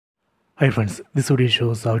Hi friends, this video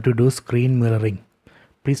shows how to do screen mirroring.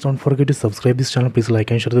 Please don't forget to subscribe this channel. Please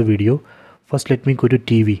like and share the video. First let me go to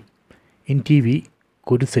TV. In TV,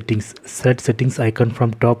 go to settings. Select settings icon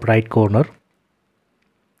from top right corner.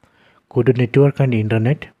 Go to network and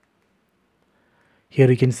internet.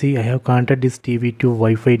 Here you can see I have connected this TV to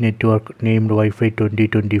Wi-Fi network named Wi-Fi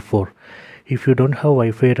 2024. If you don't have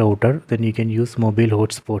Wi-Fi router, then you can use mobile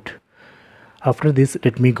hotspot. After this,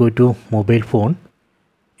 let me go to mobile phone.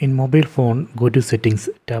 In mobile phone, go to settings,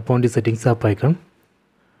 tap on the settings app icon,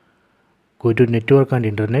 go to network and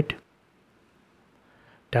internet,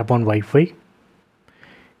 tap on Wi-Fi.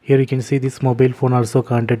 Here you can see this mobile phone also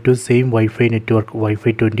connected to same Wi-Fi network,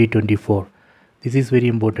 Wi-Fi 2024. This is very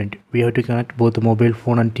important. We have to connect both mobile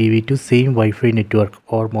phone and TV to same Wi-Fi network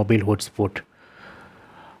or mobile hotspot.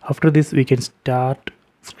 After this, we can start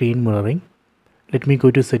screen mirroring. Let me go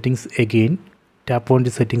to settings again, tap on the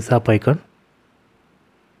settings app icon.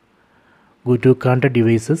 Go to connected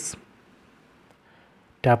devices,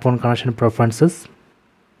 tap on connection preferences,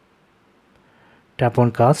 tap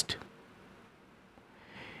on cast.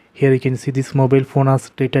 Here you can see this mobile phone has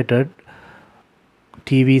detected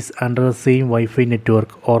TVs under the same Wi-Fi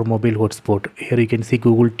network or mobile hotspot. Here you can see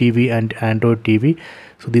Google TV and Android TV.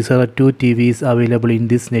 So these are the two TVs available in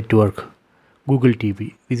this network. Google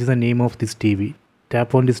TV. This is the name of this TV.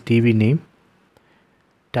 Tap on this TV name.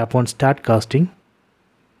 Tap on start casting.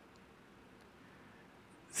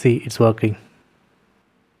 See, it's working.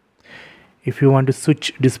 If you want to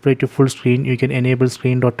switch display to full screen, you can enable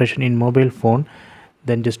screen rotation in mobile phone,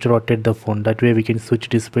 then just rotate the phone. That way we can switch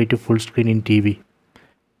display to full screen in TV.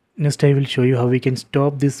 Next I will show you how we can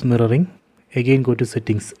stop this mirroring. Again go to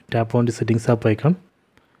settings, tap on the settings app icon,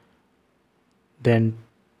 then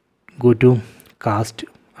go to cast.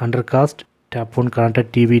 Under cast, tap on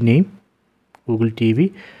connected TV name, Google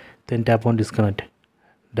TV, then tap on disconnect.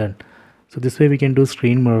 Done. So this way we can do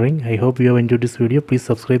screen mirroring. I hope you have enjoyed this video. Please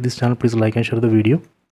subscribe this channel. Please like and share the video.